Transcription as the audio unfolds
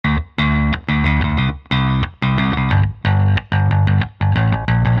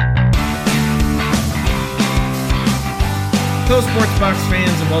SportsBox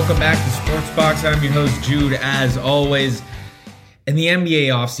fans, and welcome back to SportsBox. I'm your host, Jude, as always. And the NBA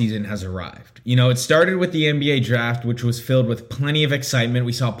offseason has arrived. You know, it started with the NBA draft, which was filled with plenty of excitement.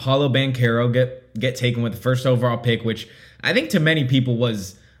 We saw Paolo Banchero get taken with the first overall pick, which I think to many people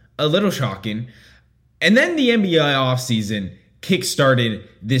was a little shocking. And then the NBA offseason kick-started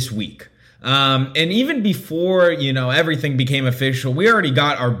this week. And even before, everything became official, we already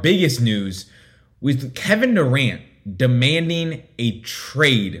got our biggest news with Kevin Durant demanding a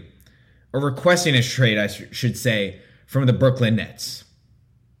trade, or requesting a trade, I should say, from the Brooklyn Nets.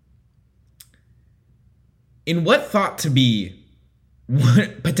 In what thought to be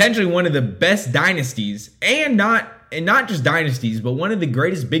potentially one of the best dynasties, and not just dynasties, but one of the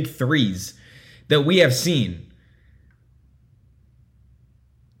greatest big threes that we have seen,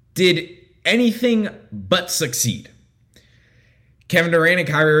 did anything but succeed. Kevin Durant and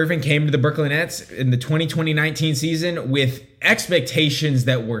Kyrie Irving came to the Brooklyn Nets in the 2020-19 season with expectations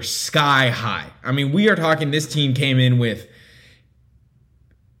that were sky high. I mean, we are talking, this team came in with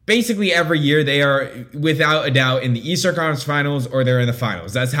basically every year they are without a doubt in the Eastern Conference Finals or they're in the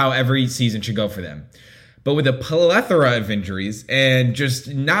finals. That's how every season should go for them. But with a plethora of injuries and just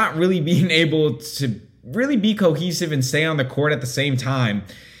not really being able to really be cohesive and stay on the court at the same time,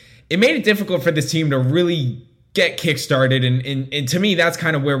 it made it difficult for this team to really get kick-started, and to me, that's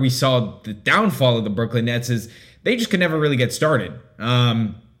kind of where we saw the downfall of the Brooklyn Nets, is they just could never really get started.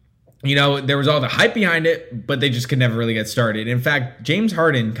 There was all the hype behind it, but they just could never really get started. In fact, James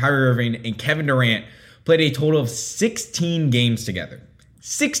Harden, Kyrie Irving, and Kevin Durant played a total of 16 games together.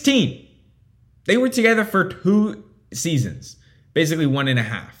 16! They were together for 2 seasons, basically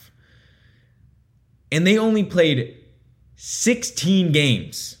 1.5. And they only played 16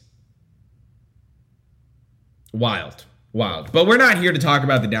 games. Wild. But we're not here to talk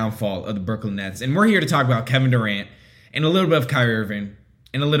about the downfall of the Brooklyn Nets, and we're here to talk about Kevin Durant and a little bit of Kyrie Irving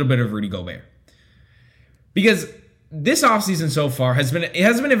and a little bit of Rudy Gobert. Because this offseason so far has been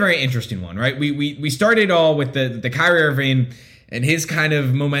a very interesting one, right? We started all with the Kyrie Irving and his kind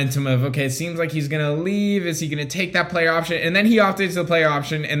of momentum of, okay, it seems like he's going to leave. Is he going to take that player option? And then he opted to the player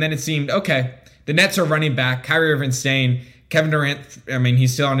option, and then it seemed, okay, the Nets are running back. Kyrie Irving's staying. Kevin Durant, I mean,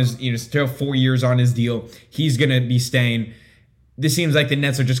 he's still on his, still 4 years on his deal. He's going to be staying. This seems like the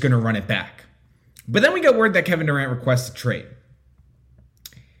Nets are just going to run it back. But then we got word that Kevin Durant requests a trade.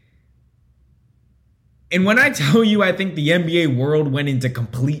 And when I tell you I think the NBA world went into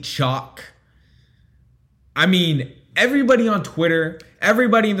complete shock, I mean, everybody on Twitter,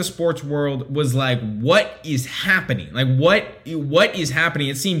 everybody in the sports world was like, what is happening? Like, what is happening?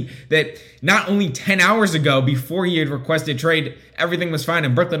 It seemed that not only 10 hours ago, before he had requested trade, everything was fine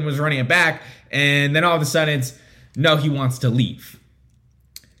and Brooklyn was running it back. And then all of a sudden it's, no, he wants to leave.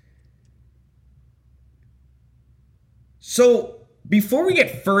 So before we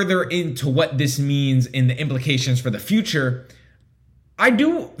get further into what this means and the implications for the future, I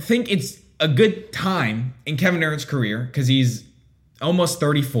do think it's a good time in Kevin Durant's career, because he's almost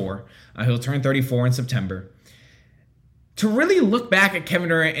 34. He'll turn 34 in September. To really look back at Kevin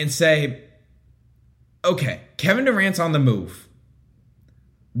Durant and say, okay, Kevin Durant's on the move.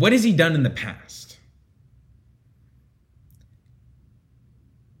 What has he done in the past?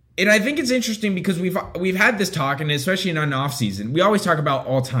 And I think it's interesting because we've had this talk, and especially in an offseason, we always talk about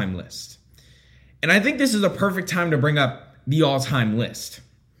all-time list. And I think this is a perfect time to bring up the all-time list.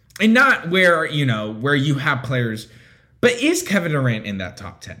 And not where you have players, but is Kevin Durant in that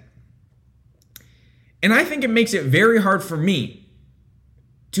top 10? And I think it makes it very hard for me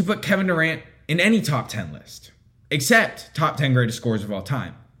to put Kevin Durant in any top 10 list, except top 10 greatest scorers of all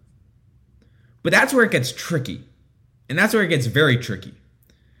time. But that's where it gets tricky. And that's where it gets very tricky.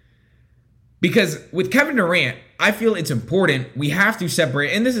 Because with Kevin Durant, I feel it's important. We have to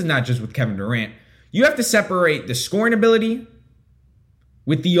separate, and this is not just with Kevin Durant, you have to separate the scoring ability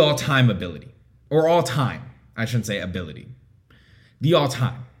with the all-time ability. Or all-time, I shouldn't say ability. The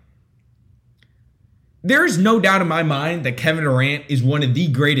all-time. There is no doubt in my mind that Kevin Durant is one of the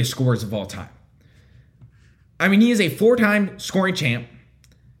greatest scorers of all time. I mean, he is a 4-time scoring champ.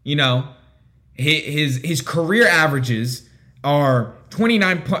 His career averages are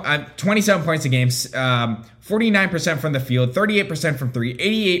 27 points a game, 49% from the field, 38% from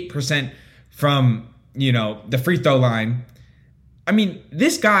 3, 88% from, the free throw line. I mean,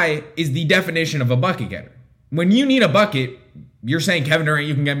 this guy is the definition of a bucket getter. When you need a bucket, you're saying, Kevin Durant,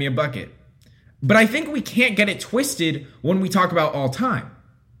 you can get me a bucket. But I think we can't get it twisted when we talk about all time.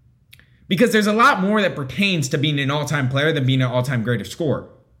 Because there's a lot more that pertains to being an all-time player than being an all-time greatest scorer.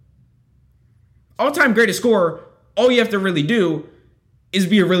 All-time greatest scorer, all you have to really do is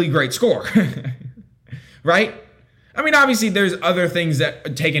be a really great scorer. Right? I mean, obviously, there's other things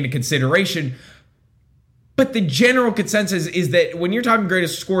that take into consideration, but the general consensus is that when you're talking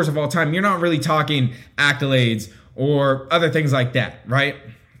greatest scores of all time, you're not really talking accolades or other things like that, right?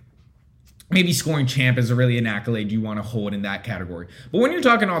 Maybe scoring champ is really an accolade you want to hold in that category. But when you're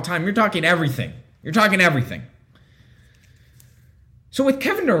talking all time, you're talking everything. You're talking everything. So with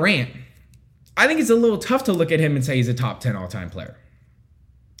Kevin Durant, I think it's a little tough to look at him and say he's a top 10 all-time player.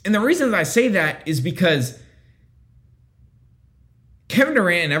 And the reason that I say that is because Kevin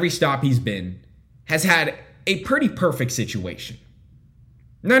Durant, in every stop he's been, has had a pretty perfect situation.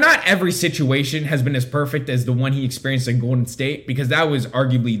 Now, not every situation has been as perfect as the one he experienced in Golden State, because that was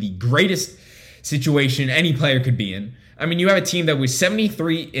arguably the greatest situation any player could be in. I mean, you have a team that was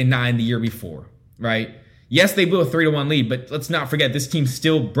 73-9 the year before, right? Yes, they blew a 3-1 lead, but let's not forget this team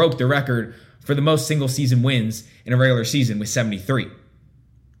still broke the record for the most single season wins in a regular season with 73.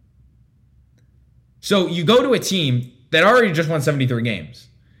 So you go to a team that already just won 73 games.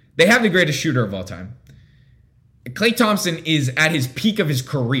 They have the greatest shooter of all time. Klay Thompson is at his peak of his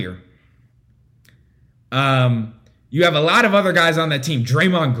career. You have a lot of other guys on that team.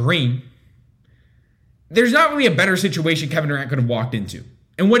 Draymond Green. There's not really a better situation Kevin Durant could have walked into.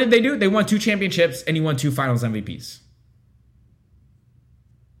 And what did they do? They won 2 championships and he won 2 finals MVPs.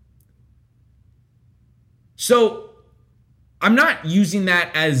 So I'm not using that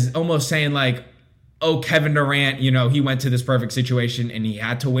as almost saying like, oh, Kevin Durant, he went to this perfect situation and he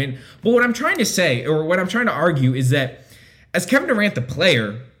had to win. But what I'm trying to say, or what I'm trying to argue, is that as Kevin Durant, the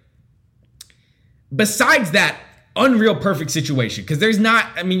player, besides that unreal perfect situation, because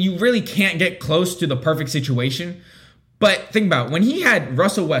you really can't get close to the perfect situation. But think about it, when he had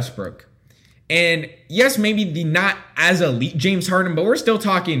Russell Westbrook, and yes, maybe the not as elite James Harden, but we're still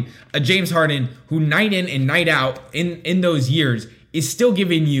talking a James Harden who night in and night out in those years is still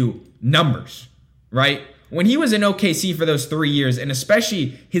giving you numbers. Right? When he was in OKC for those 3 years, and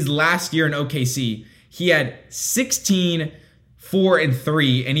especially his last year in OKC, he had 16, 4, and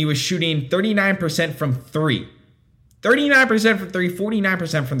 3, and he was shooting 39% from 3. 39% from 3,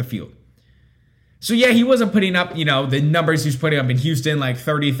 49% from the field. So yeah, he wasn't putting up, the numbers he was putting up in Houston, like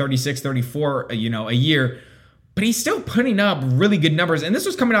 30, 36, 34, a year. But he's still putting up really good numbers, and this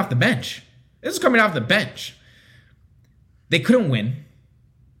was coming off the bench. They couldn't win.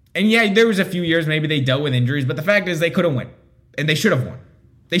 And yeah, there was a few years maybe they dealt with injuries, but the fact is they couldn't win. And they should have won.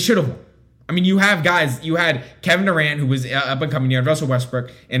 I mean, you have guys, you had Kevin Durant, who was up and coming, you had Russell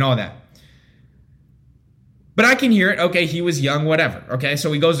Westbrook and all that. But I can hear it. Okay, he was young, whatever. Okay, so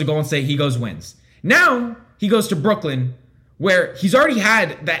he goes to Golden State, he goes wins. Now he goes to Brooklyn, where he's already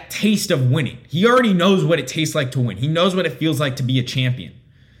had that taste of winning. He already knows what it tastes like to win. He knows what it feels like to be a champion.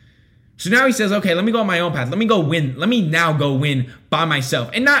 So now he says, okay, let me go on my own path. Let me go win. Let me now go win by myself.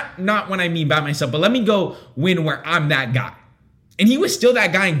 And not when I mean by myself, but let me go win where I'm that guy. And he was still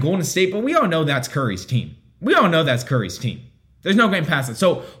that guy in Golden State, but we all know that's Curry's team. There's no getting past it.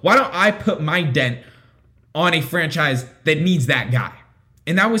 So why don't I put my dent on a franchise that needs that guy?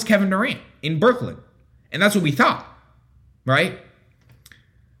 And that was Kevin Durant in Brooklyn. And that's what we thought, right?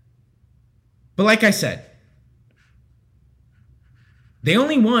 But like I said, they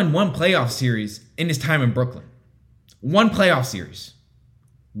only won 1 playoff series in his time in Brooklyn. 1 playoff series.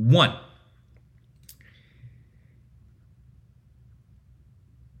 1.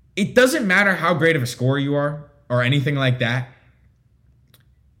 It doesn't matter how great of a scorer you are or anything like that.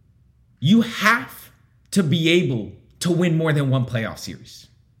 You have to be able to win more than 1 playoff series.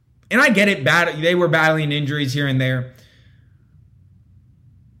 And I get it, they were battling injuries here and there.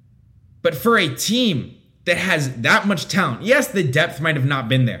 But for a team that has that much talent, yes, the depth might have not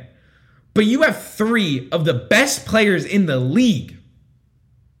been there, but you have 3 of the best players in the league.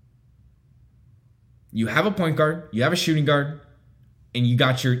 You have a point guard, you have a shooting guard, and you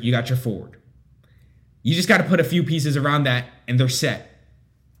got your forward. You just got to put a few pieces around that, and they're set.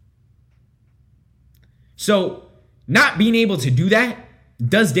 So not being able to do that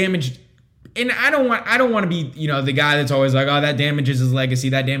does damage. And I don't want to be the guy that's always like, oh, that damages his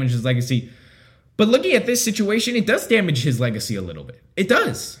legacy. But looking at this situation, it does damage his legacy a little bit. It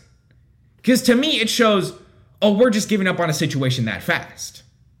does. Because to me, it shows, oh, we're just giving up on a situation that fast.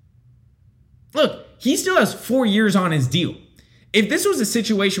 Look, he still has 4 years on his deal. If this was a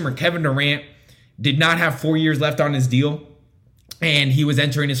situation where Kevin Durant did not have 4 years left on his deal and he was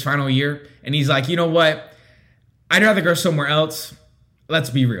entering his final year and he's like, you know what? I'd rather go somewhere else. Let's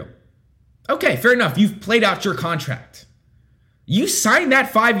be real. Okay, fair enough. You've played out your contract. You signed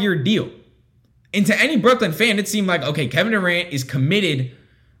that 5-year deal. And to any Brooklyn fan, it seemed like, okay, Kevin Durant is committed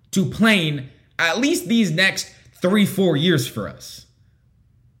to playing at least these next 3-4 years for us.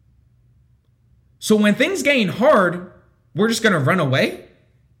 So when things getting hard, we're just going to run away?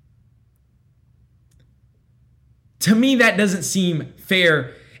 To me, that doesn't seem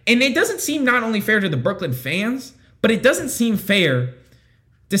fair. And it doesn't seem not only fair to the Brooklyn fans, but it doesn't seem fair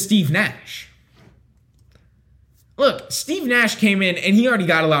to Steve Nash. Look, Steve Nash came in and he already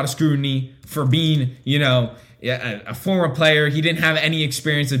got a lot of scrutiny for being, a former player. He didn't have any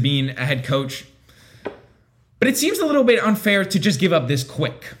experience of being a head coach. But it seems a little bit unfair to just give up this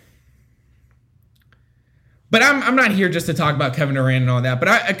quick. But I'm not here just to talk about Kevin Durant and all that,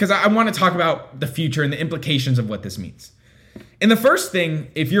 but because I want to talk about the future and the implications of what this means. And the first thing,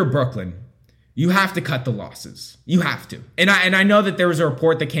 if you're Brooklyn, you have to cut the losses. You have to. And I know that there was a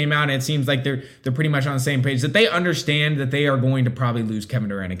report that came out and it seems like they're pretty much on the same page, that they understand that they are going to probably lose Kevin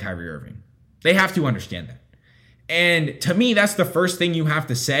Durant and Kyrie Irving. They have to understand that. And to me, that's the first thing you have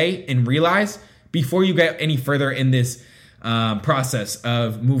to say and realize before you get any further in this process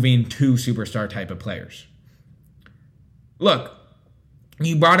of moving two superstar type of players. Look,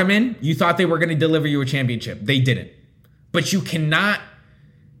 you brought them in. You thought they were going to deliver you a championship. They didn't. But you cannot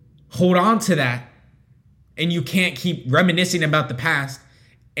hold on to that, and you can't keep reminiscing about the past,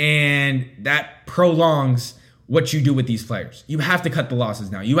 and that prolongs what you do with these players. You have to cut the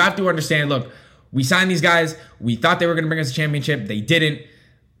losses now. You have to understand, look, we signed these guys. We thought they were going to bring us a championship. They didn't.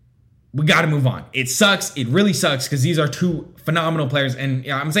 We got to move on. It sucks. It really sucks because these are two phenomenal players, and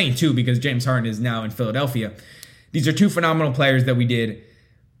I'm saying two because James Harden is now in Philadelphia. These are two phenomenal players that we did,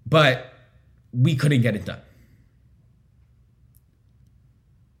 but we couldn't get it done.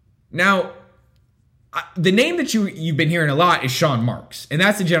 Now, the name that you've been hearing a lot is Sean Marks, and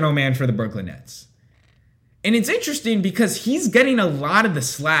that's the general manager for the Brooklyn Nets. And it's interesting because he's getting a lot of the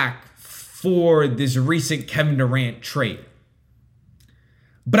slack for this recent Kevin Durant trade.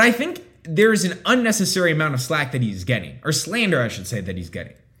 But I think there's an unnecessary amount of slack that he's getting, or slander, I should say, that he's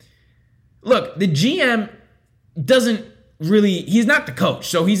getting. Look, the GM doesn't really, he's not the coach.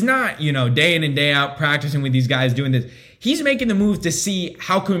 So he's not, day in and day out practicing with these guys doing this. He's making the move to see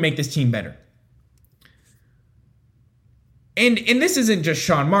how can we make this team better. And this isn't just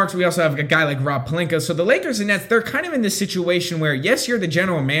Sean Marks. We also have a guy like Rob Pelinka. So the Lakers and Nets, they're kind of in this situation where, yes, you're the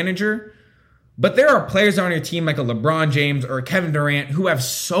general manager, but there are players on your team like a LeBron James or a Kevin Durant who have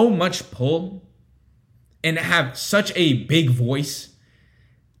so much pull and have such a big voice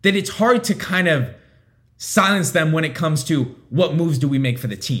that it's hard to kind of silence them when it comes to what moves do we make for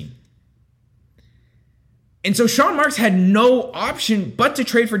the team. And so Sean Marks had no option but to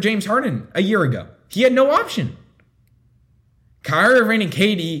trade for James Harden a year ago. He had no option. Kyrie Irving and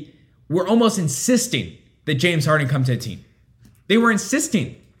KD were almost insisting that James Harden come to the team. They were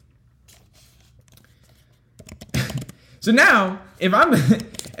insisting. So now, if I'm, and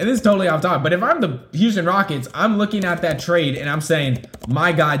this is totally off topic, but if I'm the Houston Rockets, I'm looking at that trade and I'm saying,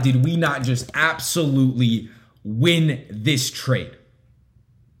 my God, did we not just absolutely win this trade?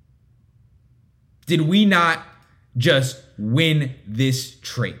 Did we not just win this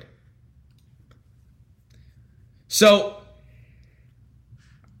trade? So,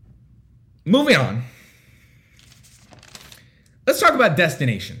 moving on. Let's talk about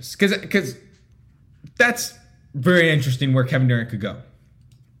destinations, because that's very interesting where Kevin Durant could go.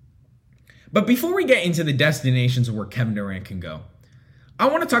 But before we get into the destinations of where Kevin Durant can go, I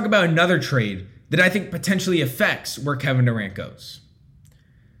want to talk about another trade that I think potentially affects where Kevin Durant goes.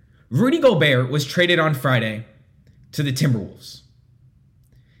 Rudy Gobert was traded on Friday to the Timberwolves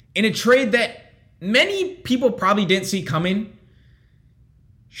in a trade that many people probably didn't see coming,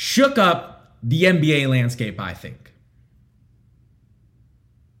 shook up the NBA landscape, I think.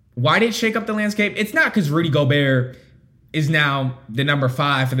 Why did it shake up the landscape? It's not because Rudy Gobert is now the number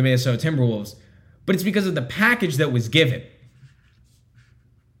 5 for the Minnesota Timberwolves, but it's because of the package that was given.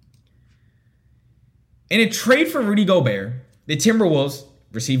 In a trade for Rudy Gobert, the Timberwolves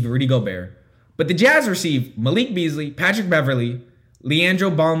received Rudy Gobert, but the Jazz received Malik Beasley, Patrick Beverley, Leandro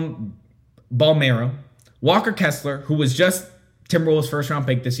Balmero, Walker Kessler, who was just Timberwolves' first-round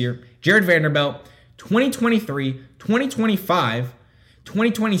pick this year, Jared Vanderbilt, 2023, 2025,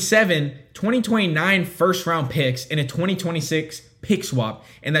 2027, 2029 first-round picks, and a 2026 pick swap,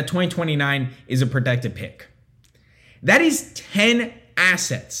 and that 2029 is a protected pick. That is 10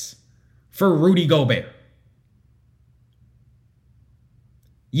 assets for Rudy Gobert.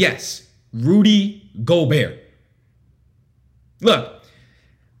 Yes, Rudy Gobert. Look,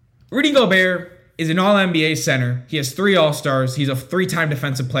 Rudy Gobert is an All-NBA center. He has 3 All-Stars. He's a 3-time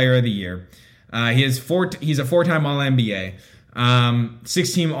Defensive Player of the Year. He's a 4-time All-NBA.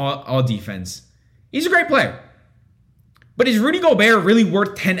 6-team All-Defense. He's a great player. But is Rudy Gobert really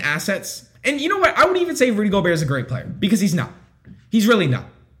worth 10 assets? And you know what? I would even say Rudy Gobert is a great player because he's not. He's really not.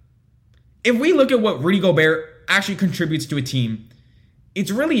 if we look at what Rudy Gobert actually contributes to a team,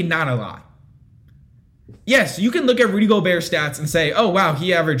 it's really not a lot. Yes, you can look at Rudy Gobert's stats and say, oh, wow,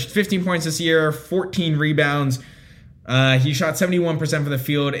 he averaged 15 points this year, 14 rebounds. He shot 71% from the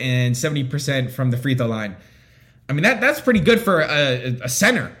field and 70% from the free throw line. I mean, that's pretty good for a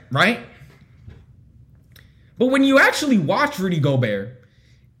center, right? But when you actually watch Rudy Gobert,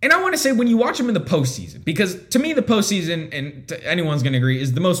 and I want to say when you watch him in the postseason, because to me the postseason, and anyone's going to agree,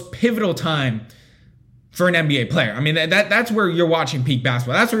 is the most pivotal time for an NBA player. I mean, that's where you're watching peak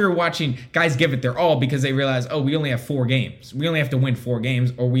basketball. That's where you're watching guys give it their all because they realize, oh, we only have 4 games. We only have to win 4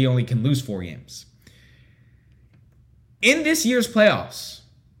 games or we only can lose 4 games. In this year's playoffs,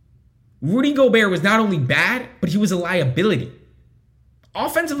 Rudy Gobert was not only bad, but he was a liability.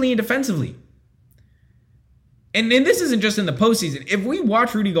 Offensively and defensively. And this isn't just in the postseason. If we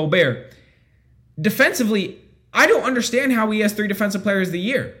watch Rudy Gobert, defensively, I don't understand how he has 3 defensive players of the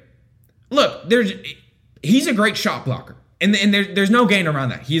year. Look, he's a great shot blocker. And there's no getting around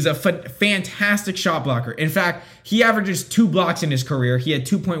that. He's a fantastic shot blocker. In fact, he averages 2 blocks in his career. He had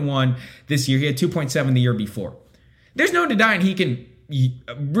 2.1 this year. He had 2.7 the year before. There's no denying he's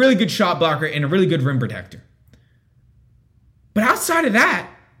a really good shot blocker and a really good rim protector. But outside of that,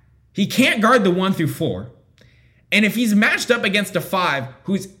 he can't guard the 1 through 4. And if he's matched up against a 5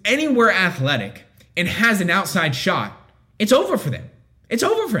 who's anywhere athletic and has an outside shot, it's over for them. It's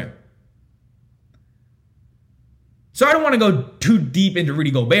over for him. So I don't want to go too deep into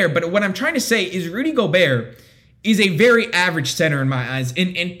Rudy Gobert, but what I'm trying to say is Rudy Gobert is a very average center in my eyes,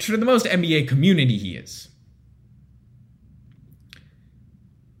 and to the most NBA community he is.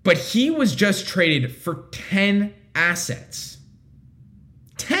 But he was just traded for 10 assets.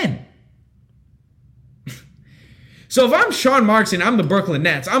 10. So if I'm Sean Marks and I'm the Brooklyn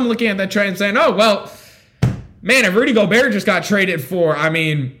Nets, I'm looking at that trade and saying, oh, well, man, if Rudy Gobert just got traded for, I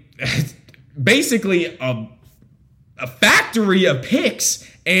mean, basically a factory of picks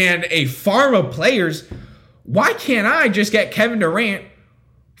and a farm of players, why can't I just get Kevin Durant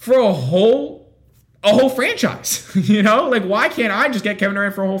for a whole franchise? You know, like, why can't I just get Kevin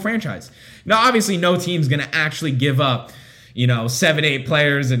Durant for a whole franchise? Now, obviously, no team's going to actually give up, 7-8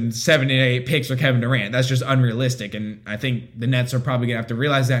 players and 7-8 picks for Kevin Durant. That's just unrealistic. And I think the Nets are probably going to have to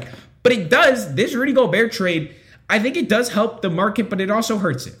realize that. But it does, this Rudy Gobert trade, I think it does help the market, but it also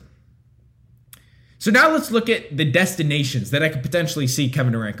hurts it. So now let's look at the destinations that I could potentially see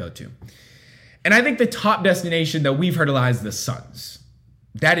Kevin Durant go to. And I think the top destination that we've heard a lot is the Suns.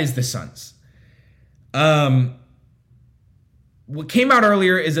 That is the Suns. What came out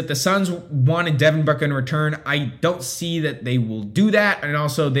earlier is that the Suns wanted Devin Booker in return. I don't see that they will do that. And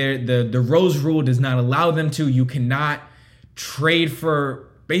also the Rose rule does not allow them to. You cannot trade for,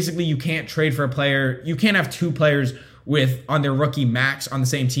 basically you can't trade for a player. You can't have 2 players on their rookie max on the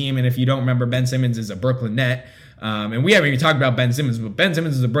same team. And if you don't remember, Ben Simmons is a Brooklyn Net. And we haven't even talked about Ben Simmons, but Ben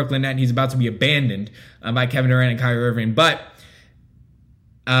Simmons is a Brooklyn Net and he's about to be abandoned by Kevin Durant and Kyrie Irving. But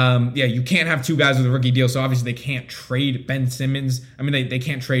you can't have 2 guys with a rookie deal, so obviously they can't trade Ben Simmons. I mean, they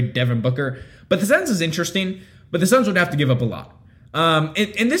can't trade Devin Booker. But the Suns is interesting, but the Suns would have to give up a lot.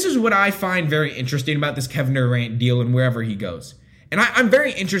 And this is what I find very interesting about this Kevin Durant deal and wherever he goes. And I'm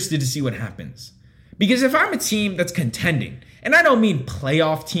very interested to see what happens. Because if I'm a team that's contending, and I don't mean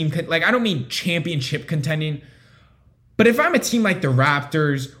playoff team, like I don't mean championship contending, but if I'm a team like the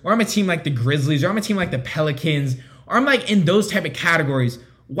Raptors, or I'm a team like the Grizzlies, or I'm a team like the Pelicans, or I'm like in those type of categories,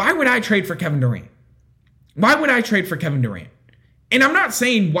 why would I trade for Kevin Durant? Why would I trade for Kevin Durant? And I'm not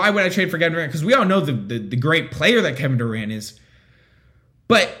saying why would I trade for Kevin Durant, because we all know the great player that Kevin Durant is.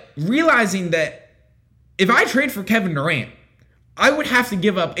 But realizing that if I trade for Kevin Durant, I would have to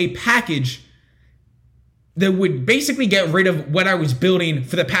give up a package that would basically get rid of what I was building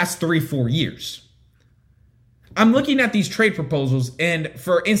for the past 3-4 years. I'm looking at these trade proposals, and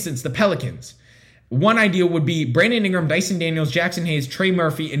for instance, the Pelicans. One idea would be Brandon Ingram, Dyson Daniels, Jackson Hayes, Trey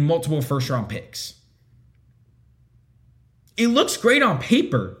Murphy, and multiple first-round picks. It looks great on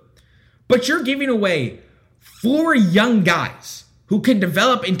paper, but you're giving away 4 young guys who can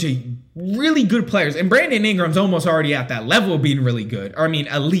develop into really good players. And Brandon Ingram's almost already at that level of being really good. Or I mean,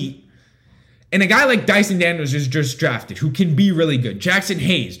 elite. And a guy like Dyson Daniels is just drafted, who can be really good. Jackson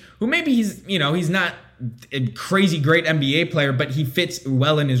Hayes, who maybe he's not a crazy great NBA player, but he fits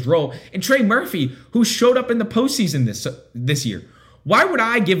well in his role. And Trey Murphy, who showed up in the postseason this year. Why would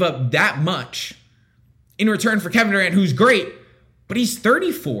I give up that much in return for Kevin Durant, who's great, but he's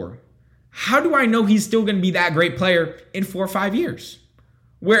 34? How do I know he's still going to be that great player in 4 or 5 years?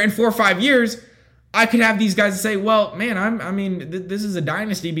 Where in 4 or 5 years, I could have these guys say, well, man, this is a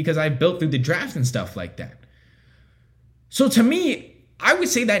dynasty because I built through the draft and stuff like that. So to me, I would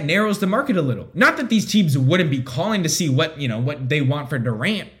say that narrows the market a little. Not that these teams wouldn't be calling to see what they want for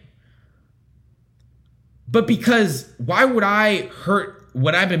Durant, but because why would I hurt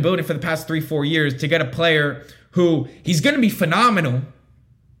what I've been building for the past 3-4 years to get a player who he's going to be phenomenal,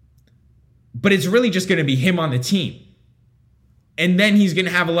 but it's really just going to be him on the team. And then he's going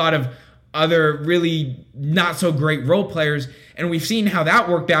to have a lot of other really not so great role players. And we've seen how that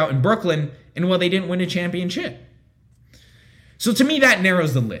worked out in Brooklyn, and well, they didn't win a championship. So to me, that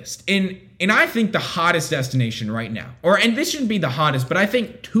narrows the list. And I think the hottest destination right now, and this shouldn't be the hottest, but I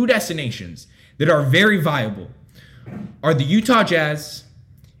think 2 destinations that are very viable are the Utah Jazz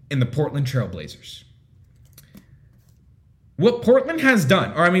and the Portland Trail Blazers. What Portland has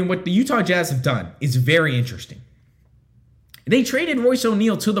done, what the Utah Jazz have done is very interesting. They traded Royce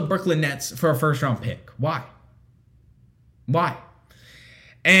O'Neal to the Brooklyn Nets for a first-round pick. Why?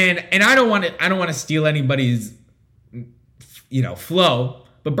 And I don't want to steal anybody's flow,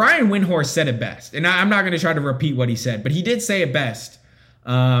 but Brian Windhorst said it best. And I'm not going to try to repeat what he said, but he did say it best.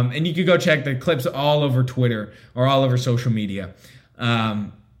 And you could go check the clips all over Twitter or all over social media.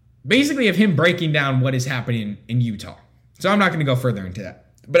 Basically of him breaking down what is happening in Utah. So I'm not going to go further into that.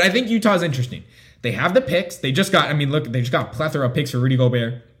 But I think Utah is interesting. They have the picks. They just got a plethora of picks for Rudy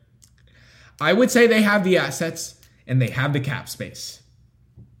Gobert. I would say they have the assets and they have the cap space.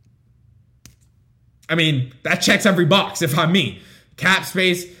 That checks every box if I'm me. Cap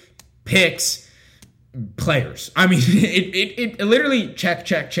space, picks, players. It literally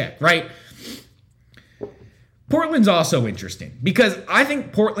check, right? Portland's also interesting because I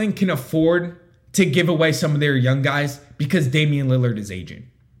think Portland can afford to give away some of their young guys because Damian Lillard is aging.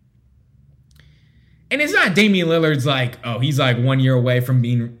 And it's not Damian Lillard's he's 1 year away from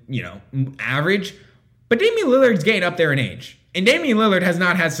being, average. But Damian Lillard's getting up there in age. And Damian Lillard has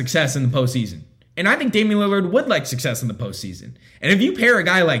not had success in the postseason. And I think Damian Lillard would like success in the postseason. And if you pair a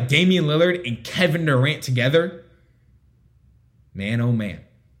guy like Damian Lillard and Kevin Durant together, man, oh man.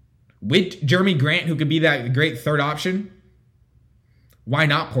 With Jeremy Grant, who could be that great third option, why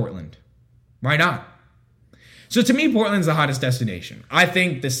not Portland? Why not? So to me, Portland's the hottest destination. I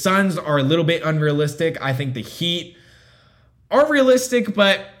think the Suns are a little bit unrealistic. I think the Heat are realistic,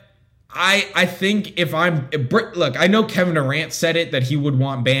 but I think look, I know Kevin Durant said it, that he would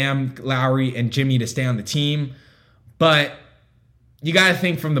want Bam, Lowry, and Jimmy to stay on the team, but you got to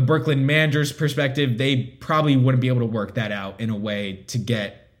think from the Brooklyn manager's perspective, they probably wouldn't be able to work that out in a way to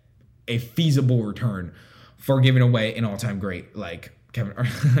get a feasible return for giving away an all-time great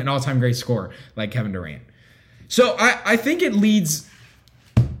an all-time great scorer like Kevin Durant. So I think it leads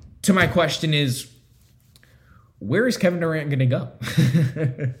to my question is, where is Kevin Durant going to go?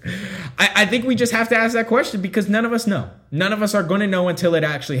 I think we just have to ask that question because none of us know. None of us are going to know until it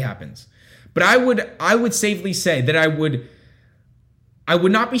actually happens. But I would safely say that I would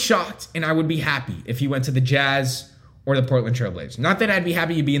not be shocked and I would be happy if he went to the Jazz or the Portland Trail Blazers. Not that I'd be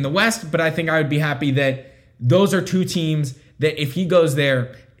happy he'd be in the West, but I think I would be happy that those are 2 teams that if he goes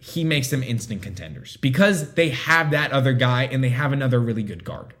there, he makes them instant contenders because they have that other guy and they have another really good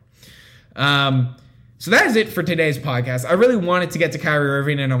guard. So that is it for today's podcast. I really wanted to get to Kyrie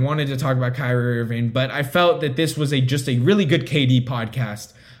Irving and I wanted to talk about Kyrie Irving, but I felt that this was just a really good KD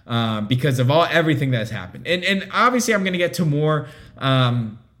podcast because of everything that's happened. And obviously I'm going to get to more,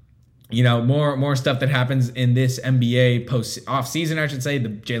 more stuff that happens in this NBA off season, I should say. The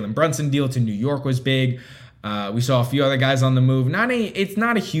Jalen Brunson deal to New York was big. We saw a few other guys on the move. It's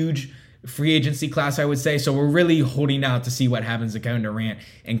not a huge free agency class, I would say. So we're really holding out to see what happens to Kevin Durant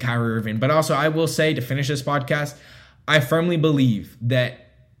and Kyrie Irving. But also, I will say to finish this podcast, I firmly believe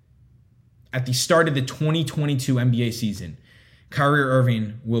that at the start of the 2022 NBA season, Kyrie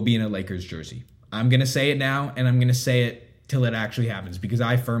Irving will be in a Lakers jersey. I'm going to say it now, and I'm going to say it till it actually happens because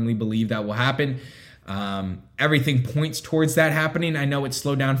I firmly believe that will happen. Everything points towards that happening. I know it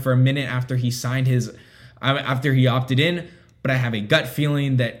slowed down for a minute after he opted in, but I have a gut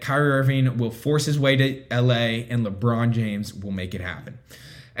feeling that Kyrie Irving will force his way to LA and LeBron James will make it happen.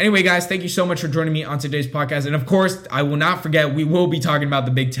 Anyway, guys, thank you so much for joining me on today's podcast. And of course, I will not forget, we will be talking about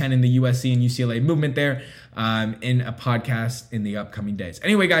the Big Ten and the USC and UCLA movement there in a podcast in the upcoming days.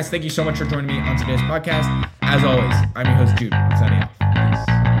 Anyway, guys, thank you so much for joining me on today's podcast. As always, I'm your host, Jude, signing off.